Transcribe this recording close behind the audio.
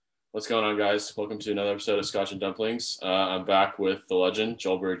What's going on, guys? Welcome to another episode of Scotch and Dumplings. I'm back with the legend,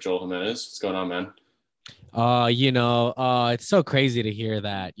 Joel Jimenez. What's going on, man? It's so crazy to hear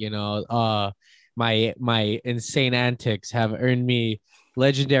that, my insane antics have earned me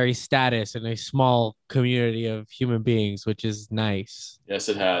legendary status in a small community of human beings, which is nice. Yes,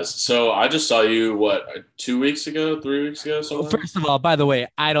 it has. So I just saw you, 2 weeks ago, 3 weeks ago, Well, something? first of all, by the way,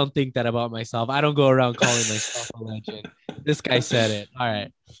 I don't think that about myself. I don't go around calling myself a legend. This guy said it. All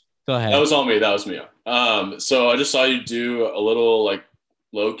right, go That ahead. was all me. That was me. So I just saw you do a little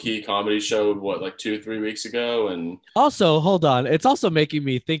low key comedy show, 2, 3 weeks ago, and Also, hold on. It's also making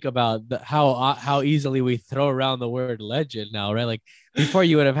me think about how easily we throw around the word legend now, right? Like before,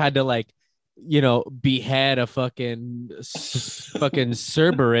 you would have had to behead a fucking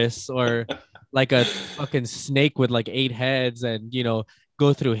Cerberus or like a fucking snake with like eight heads, and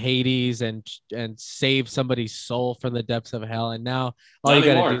go through Hades and save somebody's soul from the depths of hell. And now all not you gotta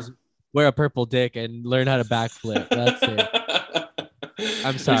do anymore. is wear a purple dick and learn how to backflip. That's it.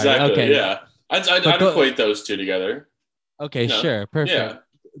 I'm sorry. Exactly. Okay, Yeah, I'd, but I'd go. equate those two together. Okay, sure, perfect. Yeah.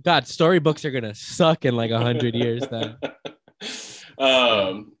 God, storybooks are gonna suck in like 100 years then.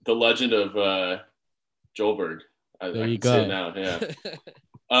 Yeah, The legend of Joelberg. there I you can see it go. now.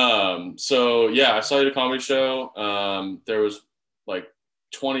 Yeah. So yeah, I saw you at a comedy show. There was like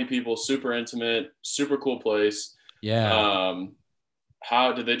 20 people, super intimate, super cool place. Yeah. Um,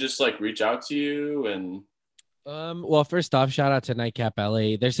 how did they just reach out to you and Well, first off, shout out to Nightcap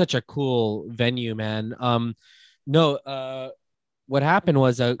LA. They're such a cool venue, man. No, what happened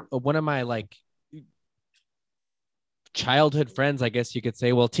was one of my like childhood friends, I guess you could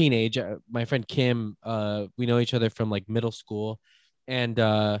say, well, teenage, my friend Kim, we know each other from like middle school, and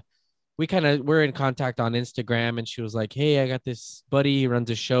we're in contact on Instagram, and she was like, "Hey, I got this buddy. He runs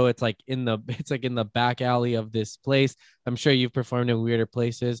a show. It's like in the it's like in the back alley of this place. I'm sure you've performed in weirder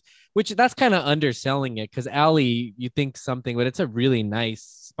places." Which that's kind of underselling it because alley, you think something, but it's a really nice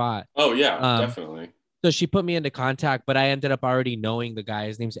spot. oh yeah, Um, definitely. so she put me into contact, but I ended up already knowing the guy.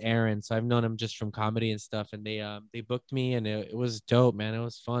 His name's Aaron, so I've known him just from comedy and stuff. And they booked me, and it was dope, man. It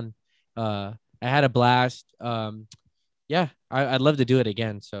was fun. I had a blast. Yeah, I'd love to do it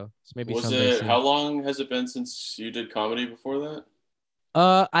again. So maybe Was someday it how soon. long has it been since you did comedy before that?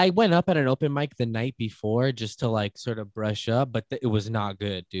 I went up at an open mic the night before just to like sort of brush up, but it was not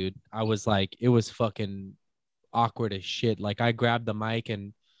good, dude. I was like, it was fucking awkward as shit. Like I grabbed the mic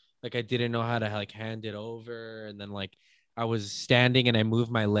and like I didn't know how to like hand it over, and then like I was standing and I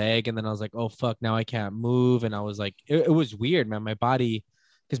moved my leg, and then I was like, oh fuck, now I can't move, and I was like, it was weird, man. My body,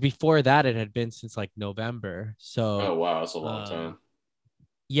 because before that it had been since like November, so Oh wow, that's a long um time.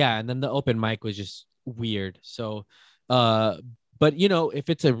 yeah, and then the open mic was just weird. So, uh, but if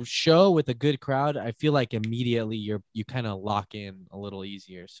it's a show with a good crowd, I feel like immediately you kind of lock in a little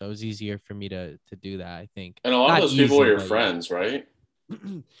easier. So it was easier for me to do that. I think And a lot of not those people were easy, your but yeah. friends, right?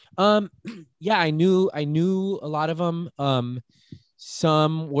 um, yeah, I knew a lot of them.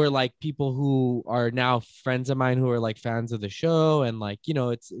 Some were like people who are now friends of mine who are like fans of the show, and like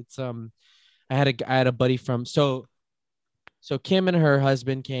it's. I had a buddy from so Kim and her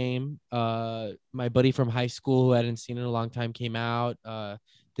husband came. My buddy from high school who I hadn't seen in a long time came out.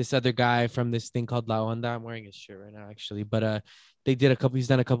 This other guy from this thing called La Onda. I'm wearing his shirt right now, actually. But they did a couple. He's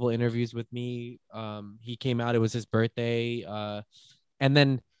done a couple interviews with me. He came out. It was his birthday. And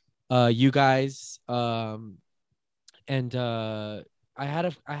then you guys. And I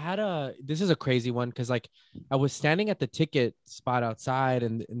had a. This is a crazy one because like I was standing at the ticket spot outside,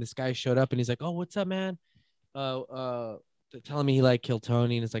 and this guy showed up, and he's like, "Oh, what's up, man?" uh uh telling me he like killed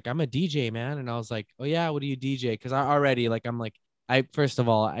Tony, and it's like, I'm a DJ, man. And I was like, oh yeah, what do you DJ? Because I already like I'm like I first of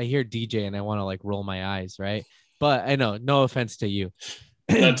all I hear DJ and I want to like roll my eyes, right? But I know, no offense to you.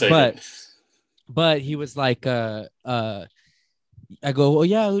 None taken. but but he was like I go, oh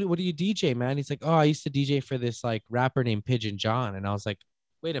yeah, what do you DJ, man? He's like, oh, I used to DJ for this like rapper named Pigeon John. And I was like,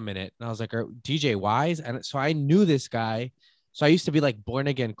 wait a minute. And I was like, DJ Wise? And so I knew this guy. So I used to be like born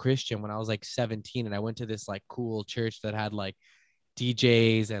again Christian when I was like 17, and I went to this like cool church that had like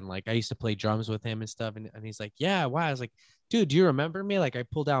DJs, and like I used to play drums with him and stuff. And he's like, yeah, why? I was like, dude, do you remember me? Like I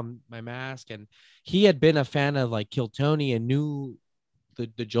pulled down my mask, and he had been a fan of like Kill Tony and knew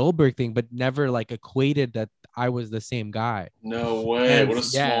the Joelberg thing, but never like equated that I was the same guy. No way. And What a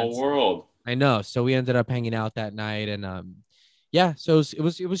yeah, small world. I know. So we ended up hanging out that night, and yeah, so it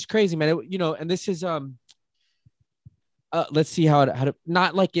was crazy, man. And this is let's see how to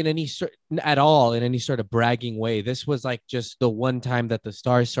not like in any sort at all in any sort of bragging way. This was like just the one time that the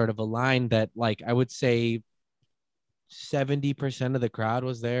stars sort of aligned, that like I would say 70% of the crowd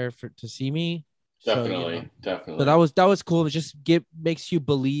was there to see me. So, Definitely, so definitely. that was cool. It just makes you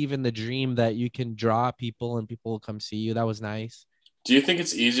believe in the dream that you can draw people and people will come see you. That was nice. Do you think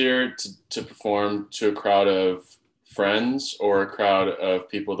it's easier to perform to a crowd of friends or a crowd of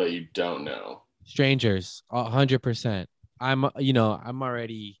people that you don't know? Strangers, 100%. I'm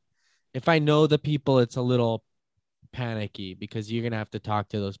already, if I know the people, it's a little panicky because you're gonna have to talk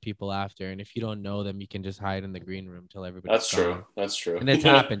to those people after, and if you don't know them, you can just hide in the green room till everybody's That's true. gone. That's true. And it's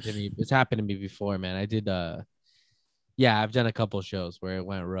happened to me. It's happened to me before, man. I did yeah, I've done a couple shows where it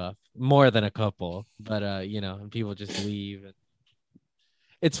went rough. More than a couple, but and people just leave. And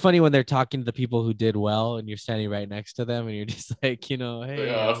it's funny when they're talking to the people who did well and you're standing right next to them and you're just like,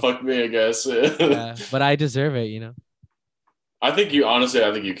 hey, Fuck me, I guess. yeah, but I deserve it. I think you honestly,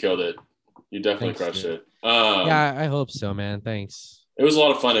 I think you killed it. You definitely Thanks, crushed dude. it. Yeah, I hope so, man. Thanks. It was a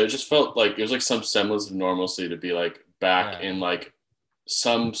lot of fun. It just felt like it was like some semblance of normalcy to be like back Yeah, in like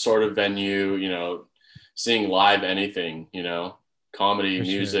some sort of venue, seeing live anything, comedy, for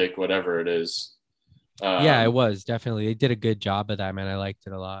sure. music, whatever it is. Yeah, it Um, was definitely. They did a good job of that, man. I liked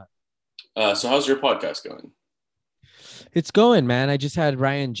it a lot. so how's your podcast going? It's going, man. I just had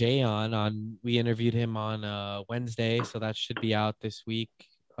Ryan J we interviewed him on Wednesday, so that should be out this week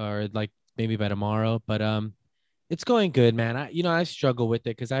or like maybe by tomorrow. But it's going good, man. I struggle with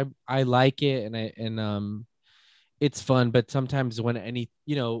it because I like it and it's fun, but sometimes when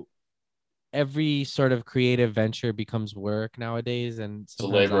every sort of creative venture becomes work nowadays, and It's a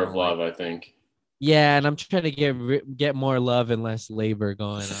sometimes I labor of don't like. love, I think. Yeah, and I'm trying to get more love and less labor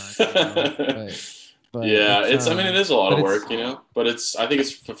going on. But Yeah, it's I mean, it is a lot but of it's work, but I think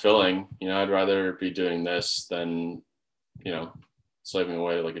it's fulfilling. I'd rather be doing this than, you know, slaving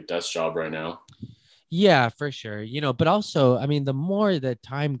away like a desk job right now. Yeah, for sure. But also, I mean, the more that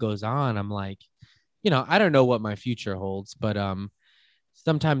time goes on, I'm like, I don't know what my future holds, but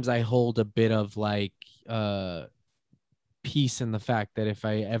sometimes I hold a bit of like uh peace in the fact that if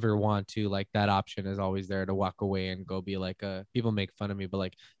I ever want to, like that option is always there to walk away and go be like people make fun of me, but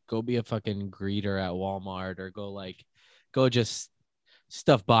like go be a fucking greeter at Walmart or go just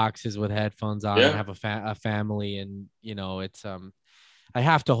stuff boxes with headphones on and Yeah. have a family and it's I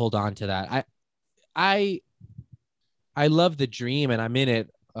have to hold on to that. I I love the dream and I'm in it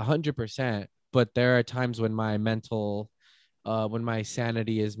 100%, but there are times when my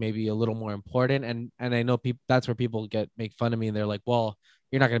sanity is maybe a little more important. And I know people, that's where people make fun of me and they're like, well,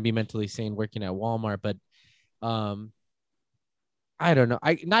 you're not going to be mentally sane working at Walmart. But, um, I don't know.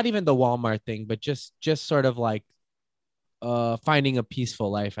 Not even the Walmart thing, but just sort of like, finding a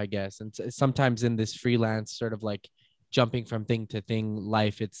peaceful life, I guess. And sometimes in this freelance sort of like jumping from thing to thing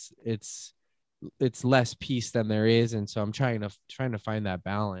life, it's less peace than there is, and so I'm trying to find that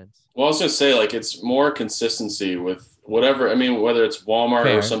balance. Well, I was gonna say like it's more consistency with whatever. I mean, whether it's Walmart or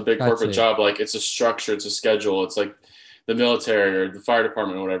Fair, some big that's corporate it. job, like it's a structure, it's a schedule. It's like the military or the fire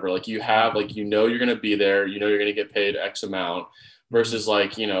department or whatever. Like you have like you're gonna be there, you're gonna get paid X amount Mm-hmm. versus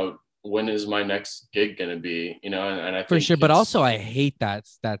like, when is my next gig gonna be? And I For think sure, but also I hate that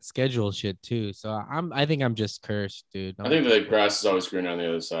schedule shit too. So I think I'm just cursed, dude. I No, think the grass is always greener on the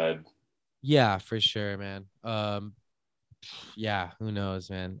other side. yeah, for sure, man. Yeah, who knows,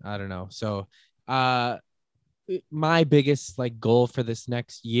 man? I don't know. So, uh, my biggest like goal for this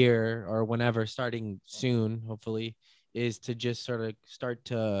next year or whenever, starting soon, hopefully, is to just sort of start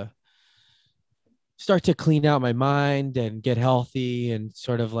to clean out my mind and get healthy and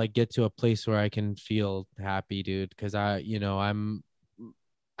sort of like get to a place where I can feel happy, dude. Because I'm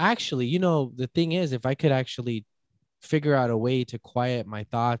actually, the thing is, if I could actually figure out a way to quiet my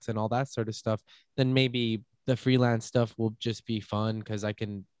thoughts and all that sort of stuff, then maybe the freelance stuff will just be fun because I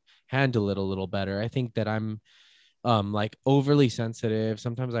can handle it a little better. I think that I'm like overly sensitive.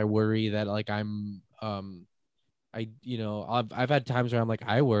 Sometimes I worry that like I've had times where I'm like,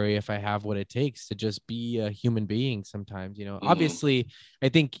 I worry if I have what it takes to just be a human being sometimes, Mm-hmm. obviously I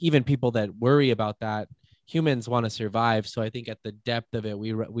think even people that worry about that, humans want to survive. So I think at the depth of it,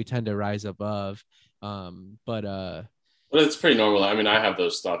 we tend to rise above. But But it's pretty normal. I mean, I have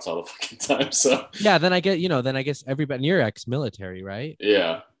those thoughts all the fucking time. So yeah, then I guess everybody, and you're ex-military, right?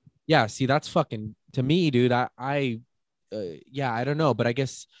 yeah. Yeah. See, that's fucking to me, dude. Yeah, I don't know, but I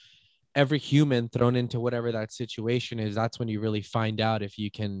guess every human thrown into whatever that situation is, that's when you really find out if you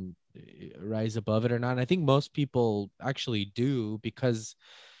can rise above it or not. And I think most people actually do because,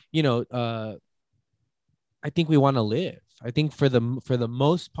 you know, I think we want to live. I think for the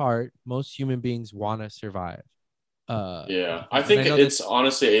most part, most human beings want to survive. Yeah, I And I think know this. it's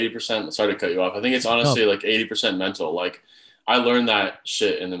honestly 80%. Sorry to cut you off. I think it's No, honestly like 80% mental. Like, I learned that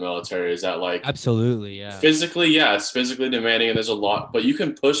shit in the military is that like Absolutely, yeah. physically, yeah, it's physically demanding and there's a lot, but you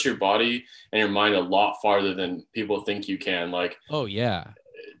can push your body and your mind a lot farther than people think you can. Like Oh yeah.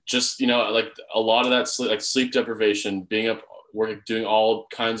 just, like a lot of that sleep, like sleep deprivation, being up, working, doing all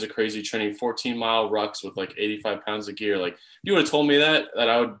kinds of crazy training, 14-mile rucks with like 85 pounds of gear. Like if you would have told me that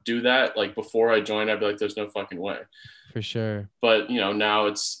I would do that like before I joined, I'd be like, there's no fucking way. For sure. But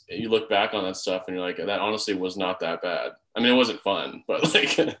now you look back on that stuff and you're like, that honestly was not that bad. I mean, it wasn't fun, but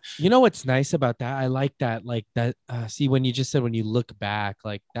like, You know what's nice about that? I like that, like that. See, when you just said when you look back,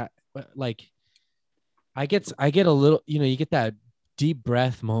 like that, like I get a little, you get that deep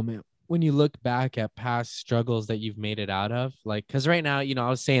breath moment when you look back at past struggles that you've made it out of. Like, because right now, I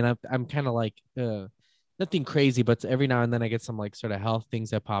was saying I'm kind of like nothing crazy, but every now and then I get some like sort of health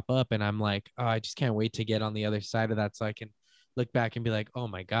things that pop up, and I'm like, oh, I just can't wait to get on the other side of that so I can look back and be like, oh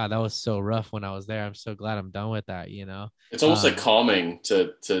my God, that was so rough when I was there. I'm so glad I'm done with that. it's almost like calming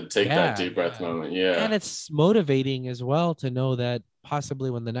to take that Yeah, deep breath yeah. moment. Yeah, And it's motivating as well to know that possibly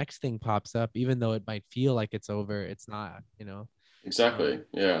when the next thing pops up, even though it might feel like it's over, it's not. exactly. Um,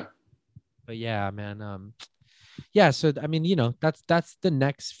 Yeah. but yeah, man. Yeah, so I mean, that's the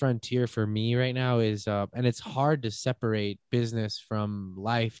next frontier for me right now is and it's hard to separate business from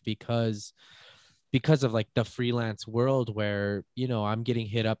life because of like the freelance world where, I'm getting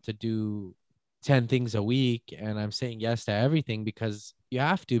hit up to do 10 things a week and I'm saying yes to everything because you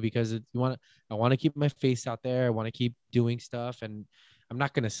have to because I want to keep my face out there. I want to keep doing stuff and I'm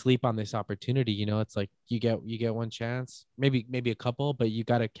not going to sleep on this opportunity. It's like you get one chance, maybe a couple, but you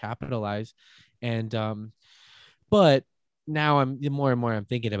got to capitalize. And but now the more and more I'm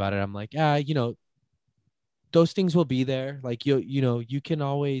thinking about it, I'm like, those things will be there. Like you can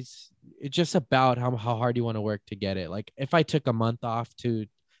always, it's just about how hard you want to work to get it. Like if I took a month off to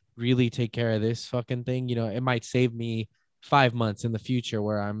really take care of this fucking thing, it might save me 5 months in the future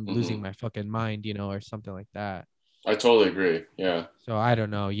where I'm losing Hmm. my fucking mind, or something like that. I totally agree. Yeah. So I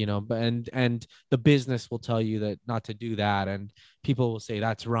don't know, but and the business will tell you that not to do that, and people will say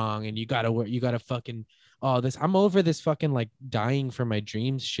that's wrong, and you gotta work, you gotta fucking I'm over this fucking like dying for my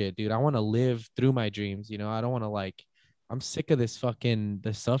dreams shit, dude. I want to live through my dreams, I don't want to like. I'm sick of this fucking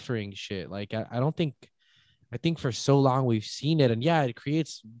the suffering shit. Like I don't think I think for so long we've seen it, and yeah, it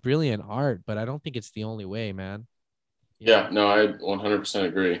creates brilliant art, but I don't think it's the only way, man. You Yeah. know? No, I 100%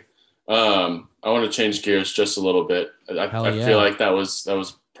 agree. I want to change gears just a little bit. Hell I feel yeah, like that was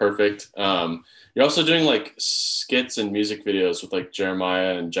perfect. You're also doing like skits and music videos with like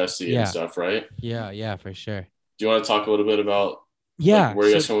Jeremiah and Jesse and yeah, stuff, right? yeah, for sure. Do you want to talk a little bit about like Yeah, where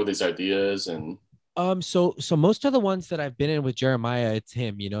you so guys come up with these ideas and so most of the ones that I've been in with Jeremiah, it's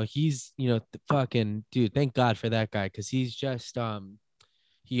him. He's fucking dude. Thank God for that guy because he's just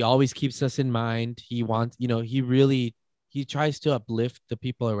he always keeps us in mind. He wants he tries to uplift the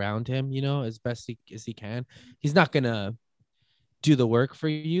people around him. As best as he can. He's not gonna do the work for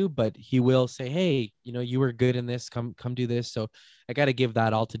you, but he will say, hey, you were good in this. Come do this. So I got to give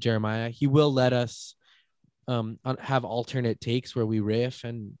that all to Jeremiah. He will let us have alternate takes where we riff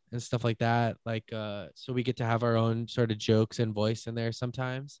and stuff like that, like so we get to have our own sort of jokes and voice in there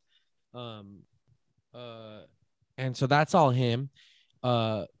sometimes. um uh and so that's all him.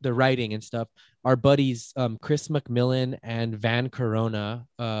 The writing and stuff, our buddies Chris McMillan and Van Corona,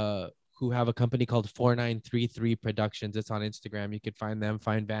 who have a company called 4933 Productions. It's on Instagram. You could find them,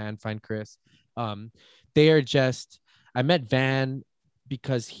 find Van, find Chris. um they are just, I met Van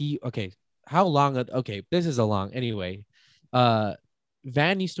because okay, how long, okay, this is a long, anyway. uh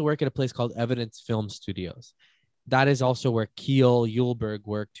Van used to work at a place called Evidence Film Studios. That is also where Keel Yulberg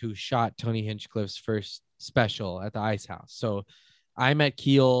worked, who shot Tony Hinchcliffe's first special at the Ice House. So I met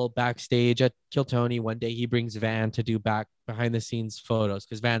Keel backstage at Kill Tony. One day he brings Van to do back behind the scenes photos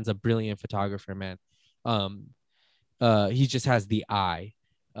because Van's a brilliant photographer, man. Um, he just has the eye,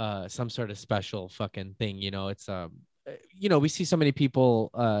 some sort of special fucking thing. It's we see so many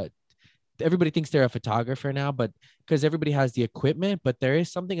people. Everybody thinks they're a photographer now, but because everybody has the equipment, but there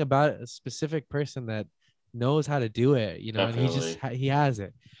is something about a specific person that knows how to do it, and definitely. he has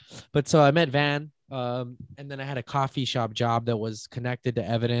it. But so I met Van, and then I had a coffee shop job that was connected to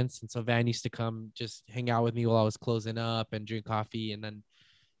Evidence, and so Van used to come just hang out with me while I was closing up and drink coffee, and then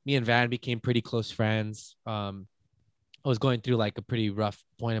me and Van became pretty close friends. I was going through like a pretty rough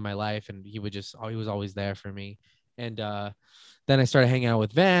point in my life, and he was always there for me. And then I started hanging out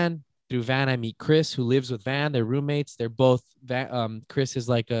with Van. Through Van, I meet Chris, who lives with Van. They're roommates. They're both Chris is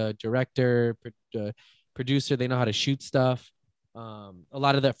like a director, producer. They know how to shoot stuff. A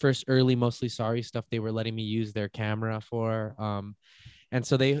lot of that first early, mostly sorry stuff, they were letting me use their camera for. And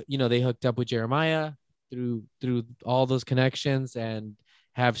so they hooked up with Jeremiah. through all those connections, and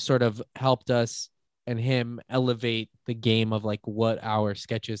have sort of helped us and him elevate the game of like what our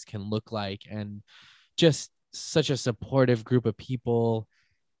sketches can look like, and just such a supportive group of people,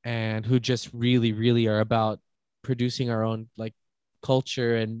 and who just really really are about producing our own like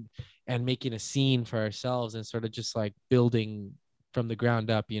culture, and making a scene for ourselves, and sort of just like building from the ground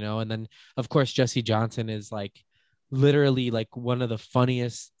up, you know. And then of course Jesse Johnson is like literally like one of the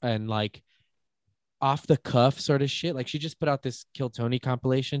funniest and like off the cuff sort of shit. Like she just put out this Kill Tony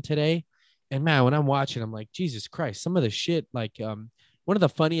compilation today, and man, when I'm watching, I'm like, Jesus Christ, some of the shit. Like one of the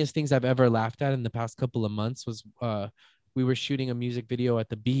funniest things I've ever laughed at in the past couple of months was we were shooting a music video at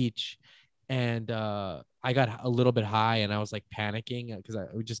the beach, and I got a little bit high, and I was like panicking because I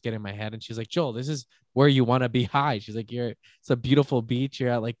would just get in my head. And she's like, Joel, this is where you want to be high. She's like, it's a beautiful beach, you're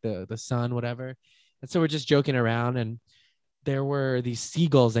at like the sun, whatever. And so we're just joking around, and there were these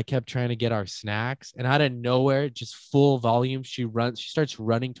seagulls that kept trying to get our snacks, and out of nowhere, just full volume, she starts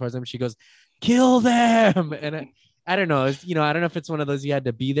running towards them. She goes, kill them. And I don't know, I don't know if it's one of those you had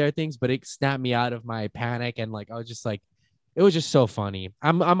to be there things, but it snapped me out of my panic. And like I was just like, it was just so funny.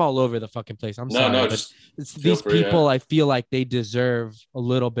 I'm all over the fucking place. I'm sorry, but just it's these free, people. I feel like they deserve a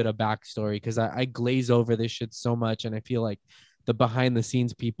little bit of backstory, because I glaze over this shit so much, and I feel like the behind the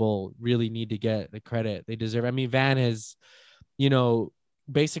scenes people really need to get the credit they deserve. I mean, Van has,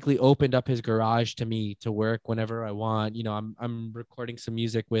 basically opened up his garage to me to work whenever I want. I'm recording some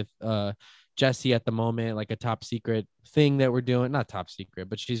music with Jesse at the moment, like a top secret thing that we're doing. Not top secret,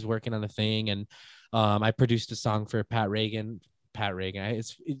 but she's working on a thing. And I produced a song for Pat Reagan. I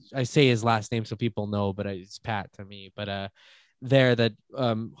say his last name so people know, but it's Pat to me. But that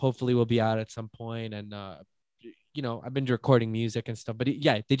hopefully will be out at some point. And I've been recording music and stuff. But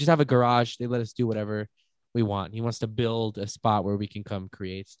yeah, they just have a garage. They let us do whatever we want. He wants to build a spot where we can come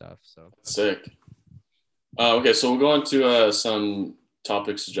create stuff. So sick. Okay, so we'll go on to some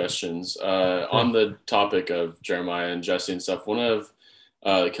topic suggestions. On the topic of Jeremiah and Jesse and stuff, one of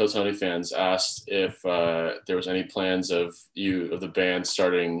the Kill Tony fans asked if there was any plans of the band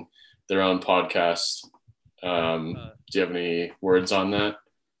starting their own podcast. Do you have any words on that?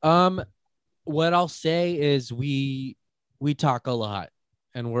 What I'll say is we talk a lot,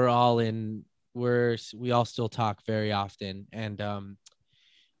 and we all still talk very often. And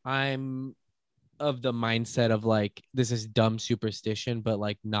I'm of the mindset of like, this is dumb superstition, but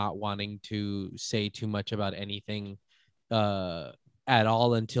like not wanting to say too much about anything at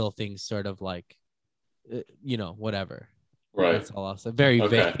all until things sort of like, whatever. Right. That's all I'll say. Very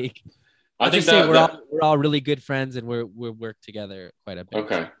vague. I think we're all really good friends, and we work together quite a bit.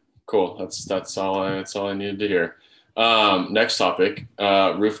 Okay, cool. That's all I needed to hear. Next topic,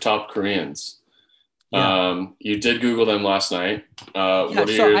 rooftop Koreans. Yeah. You did Google them last night.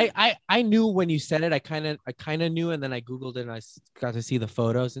 I knew when you said it. I kind of knew, and then I Googled it, and I got to see the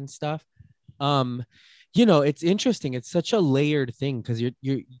photos and stuff. It's interesting. It's such a layered thing, because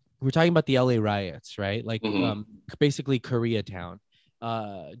we're talking about the LA riots, right? Like basically Koreatown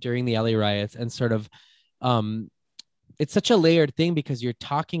during the LA riots, and sort of it's such a layered thing, because you're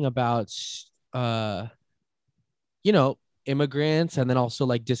talking about immigrants, and then also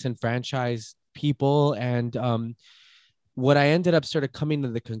like disenfranchised people. And what I ended up sort of coming to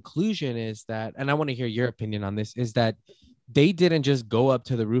the conclusion is that, and I want to hear your opinion on this, is that they didn't just go up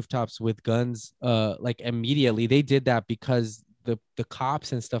to the rooftops with guns like immediately. They did that because the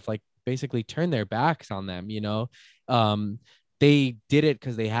cops and stuff like basically turned their backs on them. They did it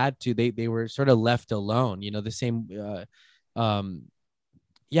because they had to. They were sort of left alone, the same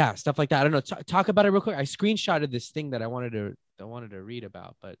stuff like that. I don't know. Talk about it real quick. I screenshotted this thing that I wanted to read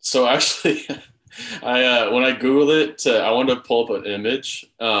about. But so actually, I when I Googled it, I wanted to pull up an image,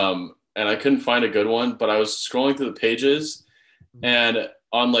 and I couldn't find a good one. But I was scrolling through the pages, and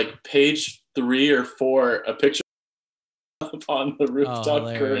on like page 3 or 4, a picture up on the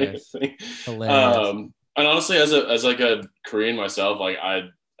rooftop Korean thing. And honestly, as like a Korean myself, like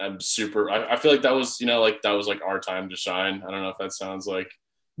I'm super. I feel like that was that was like our time to shine. I don't know if that sounds like.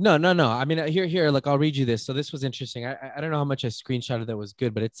 No. I mean, here, like, I'll read you this. So this was interesting. I don't know how much I screenshotted that was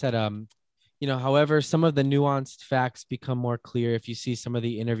good, but it said, however, some of the nuanced facts become more clear if you see some of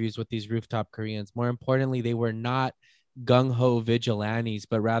the interviews with these rooftop Koreans. More importantly, they were not gung-ho vigilantes,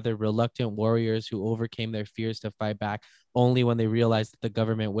 but rather reluctant warriors who overcame their fears to fight back only when they realized that the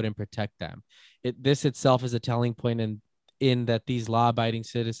government wouldn't protect them. This itself is a telling point in that these law-abiding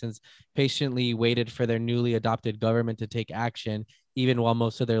citizens patiently waited for their newly adopted government to take action, even while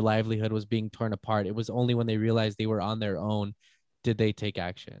most of their livelihood was being torn apart. It was only when they realized they were on their own did they take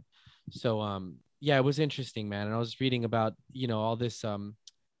action. So, it was interesting, man. And I was reading about, all this,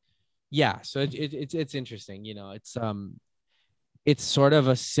 Yeah, so it's interesting, it's sort of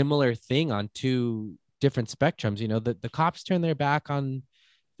a similar thing on two different spectrums. The cops turn their back on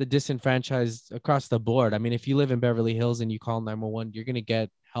the disenfranchised across the board. I mean, if you live in Beverly Hills and you call 911, you're gonna get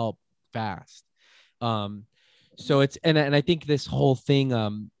help fast. um so it's and I think this whole thing,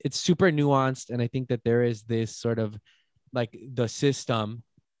 it's super nuanced, and I think that there is this sort of like the system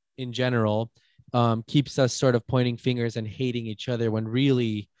in general keeps us sort of pointing fingers and hating each other, when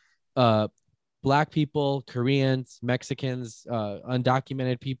really uh Black people, Koreans, Mexicans,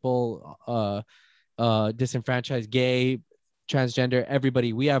 undocumented people, disenfranchised, gay, transgender,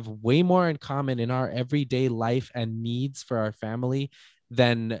 everybody, we have way more in common in our everyday life and needs for our family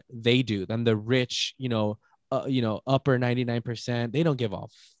than they do, than the rich, upper 99%. They don't give a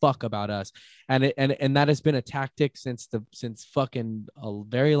fuck about us. And that has been a tactic since fucking a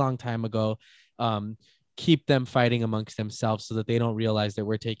very long time ago. Keep them fighting amongst themselves so that they don't realize that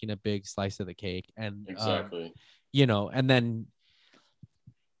we're taking a big slice of the cake. And Exactly.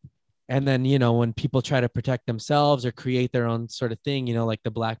 and then when people try to protect themselves or create their own sort of thing, like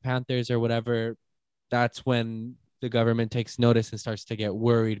the Black Panthers or whatever, that's when the government takes notice and starts to get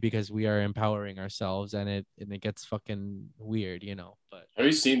worried, because we are empowering ourselves, and it gets fucking weird. But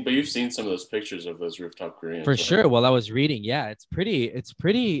You've seen some of those pictures of those rooftop for Koreans, right? sure, well, I was reading, yeah, it's pretty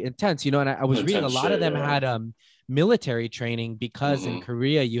intense, and I was reading a Intense lot of shit, them yeah. had military training, because in Hmm.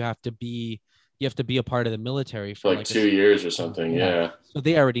 Korea you have to be a part of the military For for like like 2 years or something, yeah, yeah. so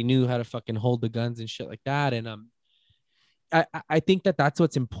they already knew how to fucking hold the guns and shit like that. And I think that that's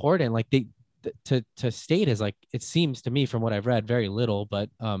what's important, like to state, is like, it seems to me from what I've read, very little, but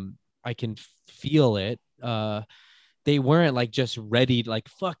I can feel it. They weren't like just ready, like,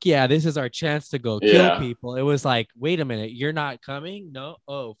 fuck yeah, this is our chance to go kill Yeah. people. It was like, wait a minute, you're not coming? No?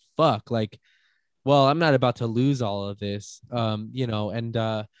 Oh fuck. Like, well, I'm not about to lose all of this. And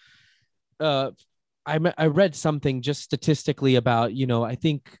uh I read something just statistically about, I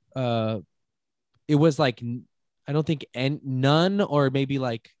think it was like, I don't think none, or maybe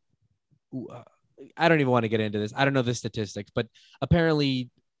like, uh, I don't even want to get into this. I don't know the statistics, but apparently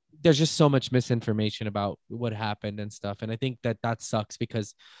there's just so much misinformation about what happened and stuff. And I think that sucks,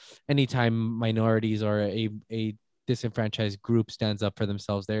 because anytime minorities or a disenfranchised group stands up for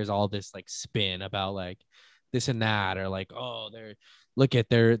themselves, there's all this like spin about like this and that, or like, oh,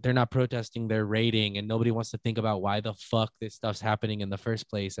 they're not protesting, they're raiding, and nobody wants to think about why the fuck this stuff's happening in the first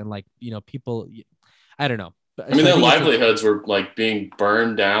place. And like, people, I don't know. I mean, So I their think it's livelihoods were like being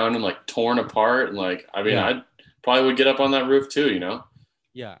burned down and like torn apart. And like, I mean, yeah. I probably would get up on that roof too, you know?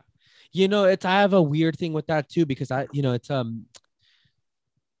 Yeah. It's I have a weird thing with that too, because it's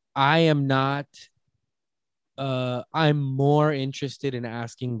I am not I'm more interested in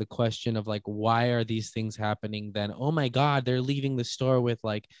asking the question of like, why are these things happening, than, oh my god, they're leaving the store with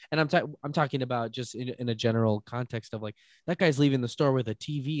like, and I'm talking about just in a general context of like, that guy's leaving the store with a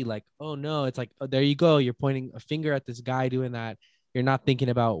TV, like, oh no, it's like, oh, there you go, you're pointing a finger at this guy doing that. You're not thinking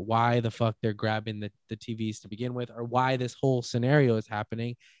about why the fuck they're grabbing the TVs to begin with, or why this whole scenario is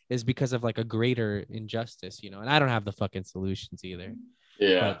happening is because of like a greater injustice, and I don't have the fucking solutions either.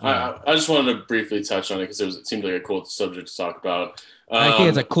 Yeah. But I just wanted to briefly touch on it because it seemed like a cool subject to talk about. I think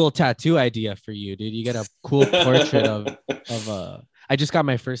it's a cool tattoo idea for you, dude. You get a cool portrait of I just got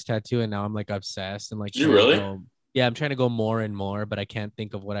my first tattoo, and now I'm like obsessed and like Did you trying to really? go. Yeah, I'm trying to go more and more, but I can't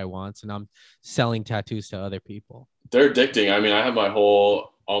think of what I want. So now I'm selling tattoos to other people. They're addicting. I mean, I have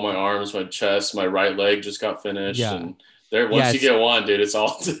all my arms, my chest, my right leg just got finished. Yeah. And there, Yeah, once you get one, dude, it's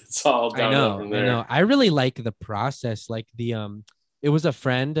all I downhill know. from I know. there. I really like the process. Like it was a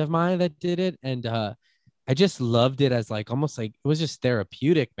friend of mine that did it, and I just loved it, as like almost like it was just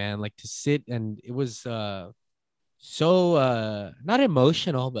therapeutic, man. Like to sit, and it was so not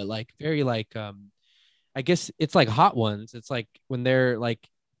emotional, but like very like I guess it's like hot ones. It's like when they're like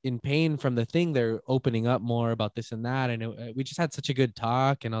in pain from the thing, they're opening up more about this and that. And we just had such a good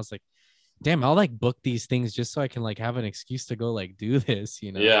talk. And I was like, damn, I'll like book these things just so I can like have an excuse to go like do this.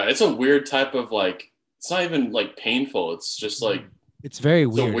 Yeah, it's a weird type of like, it's not even like painful. It's just like, It's very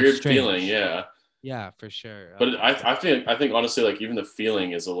it's a weird. It's weird feeling. strange. Yeah. Yeah, for sure. But I think honestly, like even the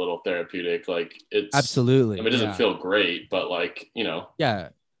feeling is a little therapeutic. Like I Absolutely. mean, it doesn't Yeah. feel great, but like, Yeah.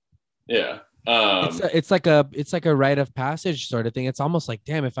 yeah. It's like a rite of passage sort of thing. It's almost like,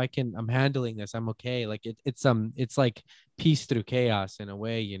 damn, if I'm handling this, I'm okay. Like it's like peace through chaos in a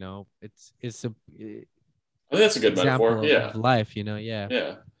way. It's a I think that's a good metaphor. example Yeah. of life. Yeah.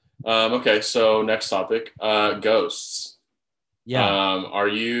 Yeah. Okay. So next topic, ghosts. Yeah. Are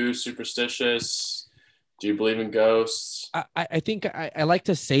you superstitious? Do you believe in ghosts? I think I like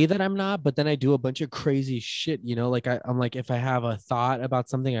to say that I'm not, but then I do a bunch of crazy shit, you know, like I'm like, if I have a thought about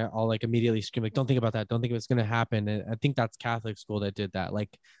something, I'll like immediately scream, like, don't think about that. Don't think it's going to happen. And I think that's Catholic school that did that.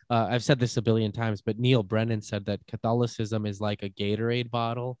 Like, I've said this a billion times, but Neil Brennan said that Catholicism is like a Gatorade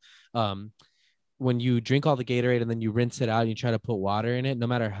bottle. Um, when you drink all the Gatorade and then you rinse it out and you try to put water in it, no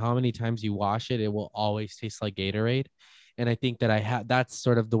matter how many times you wash it, it will always taste like Gatorade. And I think that that's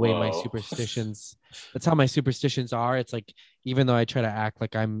sort of the way my Whoa. superstitions, that's how my superstitions are. It's like, even though I try to act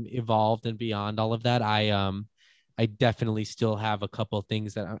like I'm evolved and beyond all of that, I definitely still have a couple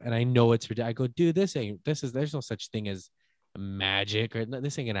things and I know it's ridiculous. I go, dude, there's no such thing as magic, or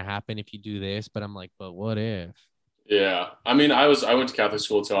this ain't gonna happen if you do this. But I'm like, but what if? Yeah. I mean, I went to Catholic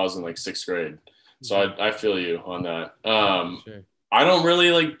school till I was in like sixth grade. So Mhm. I feel you on that. Sure. I don't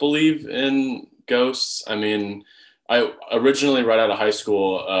really like believe in ghosts. I mean, I originally right out of high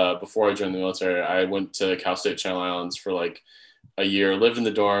school, before I joined the military, I went to Cal State Channel Islands for like a year, lived in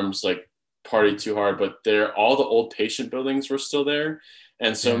the dorms, like partied too hard, but there all the old patient buildings were still there.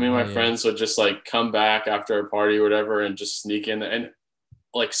 And so Yeah, me and my hell yeah. friends would just like come back after a party or whatever and just sneak in, and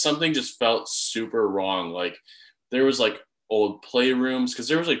like something just felt super wrong. Like there was like old playrooms because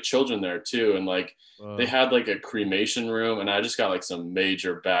there was like children there too, and like they Whoa. had like a cremation room, and I just got like some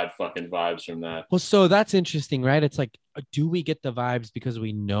major bad fucking vibes from that. Well, so that's interesting, right? It's like, do we get the vibes because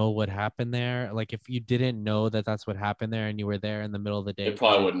we know what happened there? Like, if you didn't know that that's what happened there and you were there in the middle of the It day, would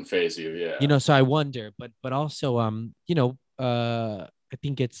probably it, wouldn't phase you. you Yeah. know? So I wonder, but also, I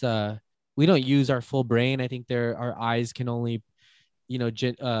think it's we don't use our full brain. I think our eyes can only, you know,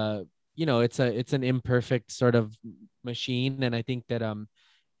 it's an imperfect sort of machine, and I think that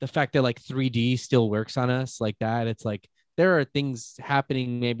the fact that like 3D still works on us like that, it's like there are things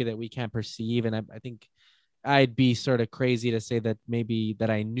happening maybe that we can't perceive, and I think I'd be sort of crazy to say that maybe that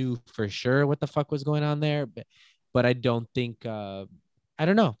I knew for sure what the fuck was going on there, but I don't think I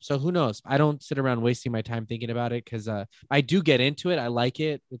don't know. So who knows? I don't sit around wasting my time thinking about it because I do get into it. I like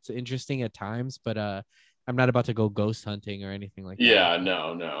it. It's interesting at times, but I'm not about to go ghost hunting or anything like that. Yeah.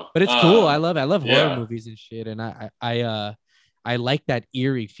 No. No. But it's cool. I love horror Yeah. movies and shit, and I like that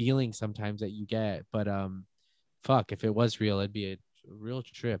eerie feeling sometimes that you get. But fuck, if it was real, it'd be a real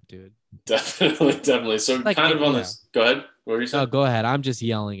trip, dude. Definitely. Definitely. So Like, kind of on yeah. this. Go ahead. What were you No, saying? go ahead. I'm just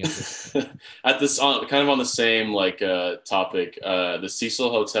yelling at this point. At this on kind of on the same like topic, the Cecil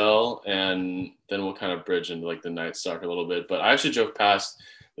Hotel, and then we'll kind of bridge into like the Night Stalker a little bit. But I actually drove past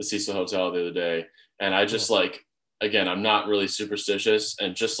the Cecil Hotel the other day, and I just Cool. like, again, I'm not really superstitious,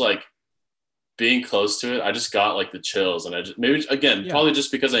 and just like being close to it, I just got like the chills, and I just maybe again Yeah. probably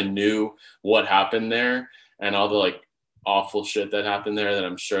just because I knew what happened there and all the like awful shit that happened there, that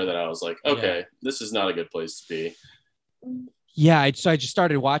I'm sure that I was like, Yeah. okay, this is not a good place to be. Yeah. So I just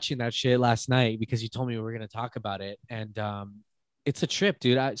started watching that shit last night because you told me we were gonna talk about it, and it's a trip,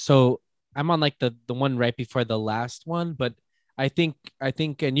 dude. So I'm on like the one right before the last one, but I think,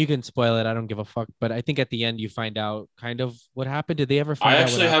 and you can spoil it. I don't give a fuck. But I think at the end you find out kind of what happened. Did they ever I find out what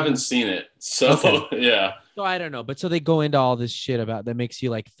actually haven't happened? seen it, Okay. so yeah. So I don't know, but so they go into all this shit about that makes you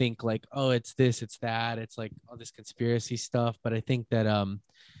like think like, oh, it's this, it's that, it's like all this conspiracy stuff. But I think that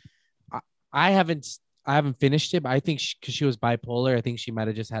I, I haven't I haven't finished it, but I think because she was bipolar, I think she might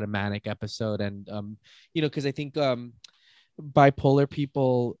have just had a manic episode, and because I think bipolar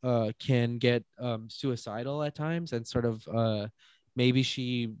people can get suicidal at times, and sort of maybe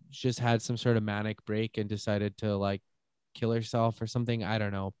she just had some sort of manic break and decided to like kill herself or something. I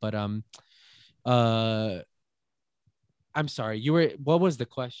don't know, but uh I'm sorry. What was the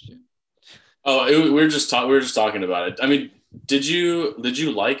question? Oh, we were just talking about it. I mean, did you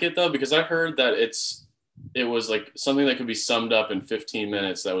like it though? Because I heard that it was like something that could be summed up in 15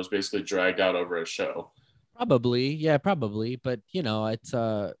 minutes that was basically dragged out over a show. Probably. Yeah, probably. But it's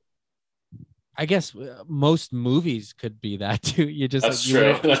I guess most movies could be that too. You just like That's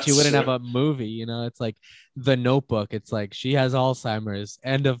true. but you That's wouldn't have true. a movie, it's like The Notebook. It's like she has Alzheimer's.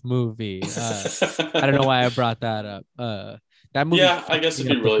 End of movie. I don't know why I brought that up. That movie Yeah, I fucked guess me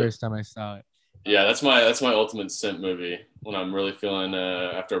if up you the really, first time I saw it. yeah, that's my ultimate simp movie when I'm really feeling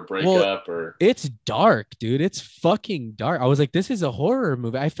after a Well, breakup or it's dark, dude. It's fucking dark. I was like, this is a horror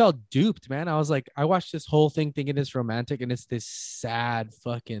movie. I felt duped, man. I was like, I watched this whole thing thinking it's romantic, and it's this sad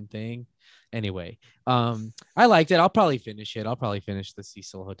fucking thing. Anyway, I liked it. I'll probably finish it. I'll probably finish the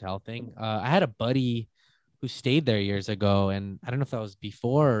Cecil Hotel thing. I had a buddy who stayed there years ago, and I don't know if that was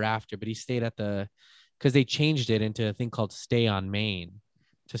before or after, but he stayed at because they changed it into a thing called Stay on Main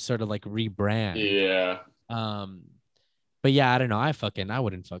to sort of like rebrand. yeah. Um, but yeah, I don't know. I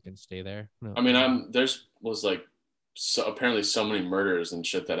wouldn't fucking stay there. No, I mean, no. there's was like so apparently so many murders and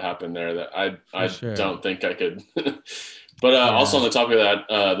shit that happened there that I sure. don't think I could. But also on Yeah. the topic of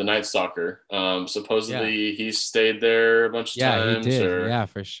that, the Night Stalker, Yeah. supposedly he stayed there a bunch of Yeah, he times, did. or Yeah,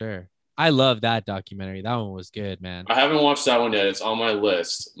 for sure. I love that documentary. That one was good, man. I haven't watched that one yet. It's on my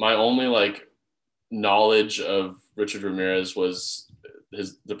list. My only like knowledge of Richard Ramirez was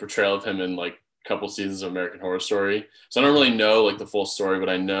the portrayal of him in like a couple seasons of American Horror Story. So I don't really know like the full story, but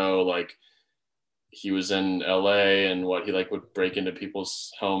I know like he was in LA and what he like would break into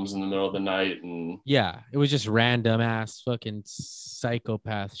people's homes in the middle of the night. And Yeah, it was just random ass fucking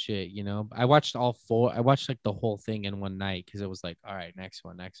psychopath shit, you know. I watched all four. I watched like the whole thing in one night because it was like, all right, next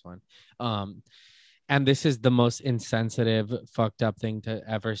one, next one. Um, and this is the most insensitive, fucked up thing to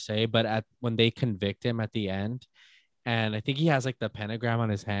ever say. But when they convict him at the end, and I think he has like the pentagram on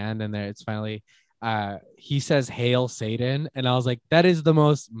his hand, and there it's finally, he says "Hail Satan," and I was like, that is the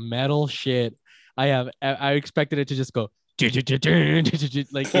most metal shit I have. I expected it to just go like, you know,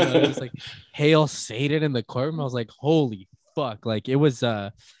 just like "Hail Satan" in the courtroom. I was like, holy fuck! Like it was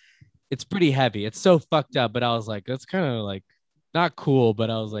it's pretty heavy. It's so fucked up, but I was like, that's kind of like not cool. But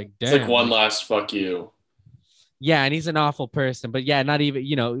I was like, it's like damn, one like last fuck you. yeah, and he's an awful person, but yeah, not even,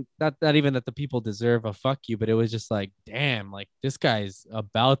 you know, not even that the people deserve a fuck you, but it was just like, damn, like this guy's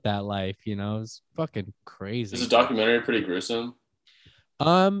about that life, you know. It's fucking Is crazy. the documentary pretty gruesome?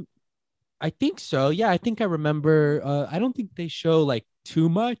 Um, I think so. Yeah, I think I remember. I don't think they show like too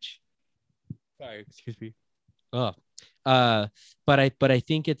much. Sorry, excuse me. Oh, but I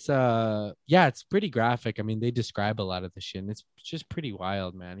think it's yeah, it's pretty graphic. I mean, they describe a lot of the shit, and it's just pretty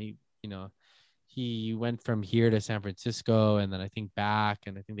wild, man. You know, he went from here to San Francisco and then I think back,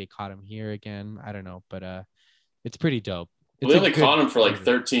 and I think they caught him here again. I don't know, but it's pretty dope. Well, It's they a only good caught him for like movie.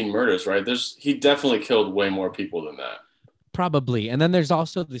 13 murders, right? He definitely killed way more people than that. Probably. And then there's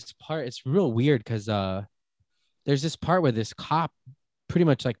also this part, it's real weird because there's this part where this cop pretty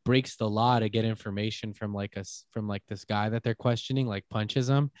much like breaks the law to get information from like us from like this guy that they're questioning, like punches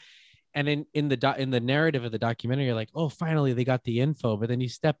him. And in the narrative of the documentary, you're like, oh, finally they got the info. But then you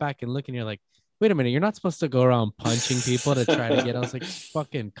step back and look and you're like, wait a minute, you're not supposed to go around punching people to try to get. I was like,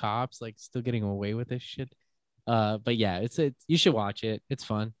 fucking cops, like still getting away with this shit. But yeah, it's you should watch it. It's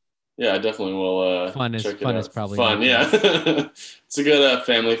fun. Yeah, I definitely will check it Fun is out. probably Fun, not the yeah. It's a good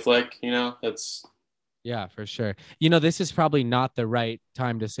family flick, you know. That's yeah, for sure. You know, this is probably not the right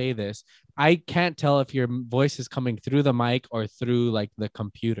time to say this. I can't tell if your voice is coming through the mic or through like the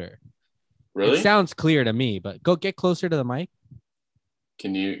computer. It really. sounds clear to me, but go get closer to the mic.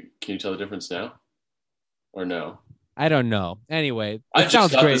 Can you tell the difference now, or no? I don't know. Anyway, I it just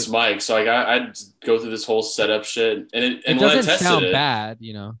sounds got great. this mic, so like I'd go through this whole setup shit, and It when I doesn't tested sound it, bad,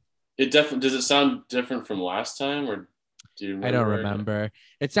 you know. it definitely does. It sound different from last time, or do you I don't remember? remember.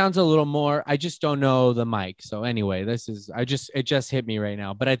 It sounds a little more. I just don't know the mic. So anyway, it just hit me right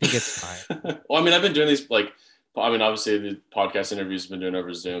now, but I think it's fine. Well, I mean, I've been doing these like, I mean, obviously the podcast interviews have been doing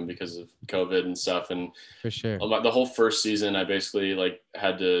over Zoom because of COVID and stuff, and For sure. the whole first season, I basically like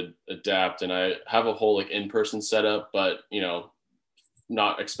had to adapt, and I have a whole like in-person setup, but you know,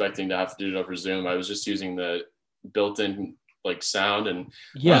 not expecting to have to do it over Zoom. I was just using the built-in like sound, and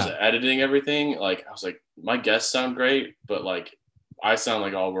when I was Yeah. editing everything, like I was like, my guests sound great, but like I sound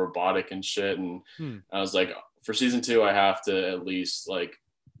like all robotic and shit. And Hmm. I was like, for season 2, I have to at least like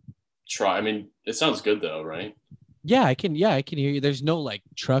try. I mean, it sounds good though, right? Yeah, I can. Yeah, I can hear you. There's no like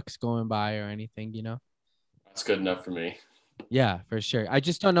trucks going by or anything, you know? That's good enough for me. Yeah, for sure. I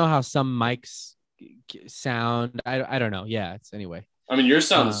just don't know how some mics sound. I don't know. Yeah, it's anyway. I mean, yours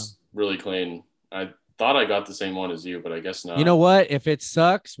sounds really clean. I thought I got the same one as you, but I guess not. You know what? If it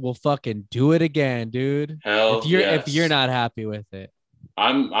sucks, we'll fucking do it again, dude. Hell If you're yes. not happy with it.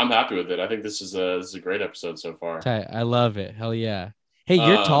 I'm happy with it. I think this is a great episode so far. Tight. I love it. Hell yeah. Hey,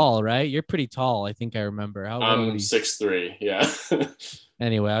 you're tall, right? You're pretty tall. I think I remember. What I'm are you? 6'3". Yeah.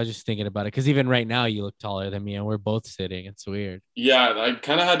 Anyway, I was just thinking about it because even right now you look taller than me and we're both sitting. It's weird. Yeah, I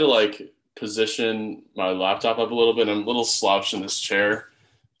kind of had to like position my laptop up a little bit. I'm a little slouched in this chair,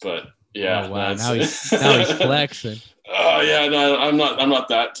 but yeah. Oh wow. Now He's flexing. Oh yeah, no, I'm not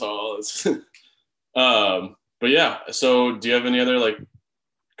that tall. But yeah. So, do you have any other like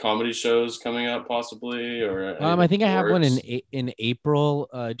comedy shows coming up, possibly, or I think I have one works? in April.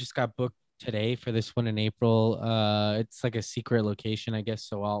 Just got booked today for this one in April. It's like a secret location, I guess.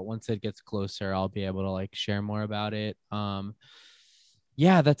 So once it gets closer, I'll be able to like share more about it.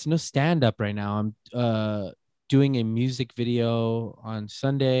 Yeah, that's no stand up right now. I'm doing a music video on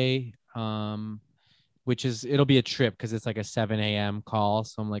Sunday. Which is it'll be a trip because it's like a 7 a.m. call.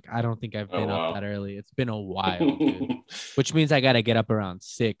 So I'm like, I don't think I've Oh been up wow. that early. It's been a while, dude. Which means I gotta get up around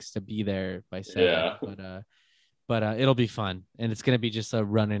 6 to be there by 7. Yeah. but it'll be fun, and it's gonna be just a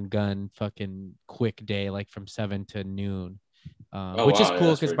run and gun fucking quick day, like from 7 to noon, Oh which is wow, yeah, cool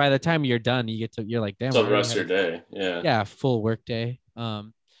that's because very by the cool. time you're done, you're like, damn, So I the already rest had of your day, yeah. yeah, full work day.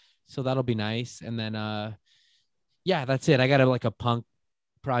 So that'll be nice, and then yeah, that's it. I got like a punk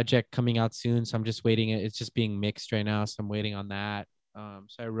project coming out soon, so I'm just waiting. It's just being mixed right now, so I'm waiting on that.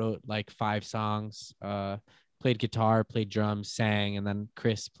 So I wrote like 5 songs, played guitar, played drums, sang, and then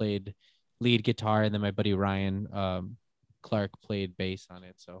Chris played lead guitar, and then my buddy Ryan Clark played bass on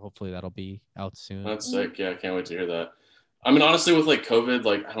it. So hopefully that'll be out soon. That's sick. Yeah, I can't wait to hear that. I mean, honestly, with like COVID,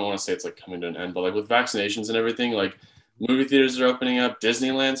 like I don't want to say it's like coming to an end, but like with vaccinations and everything, like movie theaters are opening up,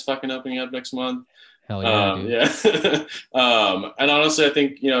 Disneyland's fucking opening up next month. Hell yeah, dude. Yeah. And honestly, I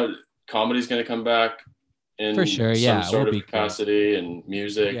think comedy's gonna come back in For sure, some yeah, sort we'll of be capacity, and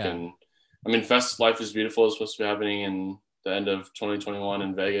music, Yeah. and I mean, Fest Life is Beautiful is supposed to be happening in the end of 2021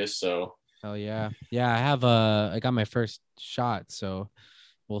 in Vegas. So Hell yeah. Yeah, I got my first shot, so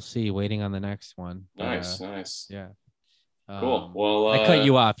we'll see. Waiting on the next one. But, nice. yeah. Cool. Well, I cut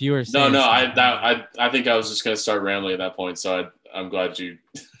you off. You were saying no. something. I think I was just gonna start rambling at that point. So I'm glad you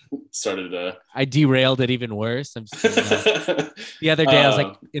started. I derailed it even worse. I'm just kidding, no. The other day I was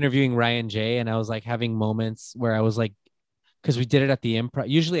like interviewing Ryan J, and I was like having moments where I was like, because we did it at the Improv.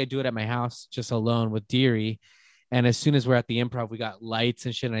 Usually I do it at my house just alone with Deary. And as soon as we're at the Improv, we got lights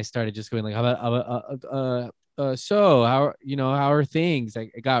and shit. And I started just going like, so how are things?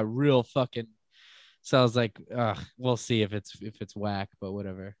 It got real fucking. So I was like, we'll see if it's whack, but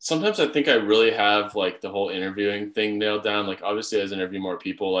whatever. Sometimes I think I really have like the whole interviewing thing nailed down. Like obviously as I interview more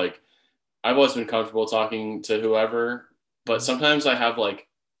people, like I've always been comfortable talking to whoever, but sometimes I have like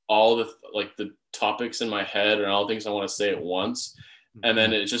all the topics in my head and all the things I want to say at once. And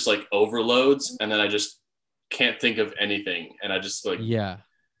then it just like overloads. And then I just can't think of anything. And I just like, yeah,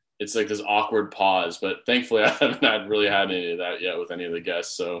 it's like this awkward pause, but thankfully I haven't really had any of that yet with any of the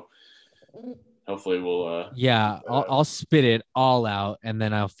guests. So hopefully we'll I'll spit it all out and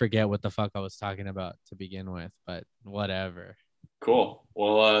then I'll forget what the fuck I was talking about to begin with, but whatever. Cool.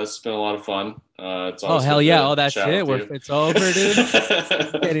 Well, it's been a lot of fun. It's hell yeah. That's it. It's over,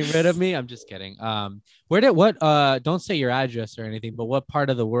 dude. Getting rid of me. I'm just kidding. Don't say your address or anything, but what part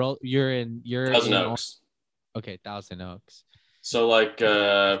of the world you're in? Thousand Oaks. Okay, Thousand Oaks. So like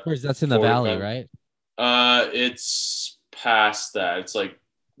of course that's in the valley, right? It's past that. It's like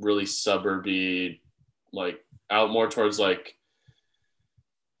really suburby, like out more towards like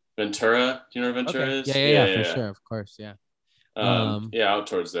Ventura. Do you know where Ventura is? Yeah, for sure. Of course, yeah. Out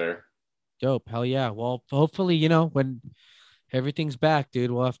towards there. Dope. Hell yeah. Well, hopefully, when everything's back,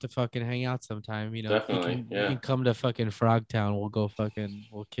 dude, we'll have to fucking hang out sometime. Definitely. You can come to fucking Frogtown.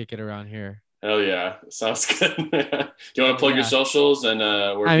 We'll kick it around here. Hell yeah. Sounds good. Do you want to plug your socials and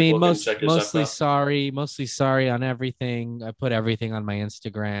where people can check your stuff out? Mostly sorry on everything. I put everything on my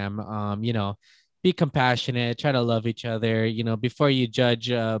Instagram. Be compassionate, try to love each other. Before you judge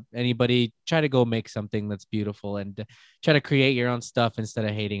anybody, try to go make something that's beautiful and try to create your own stuff instead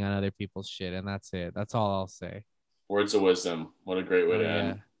of hating on other people's shit. And that's it. That's all I'll say. Words of wisdom. What a great way to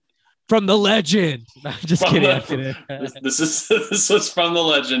end. From the legend. No, I'm just kidding. This was from the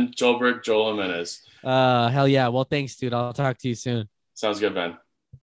legend, Joel Jimenez. Hell yeah. Well, thanks, dude. I'll talk to you soon. Sounds good, Ben.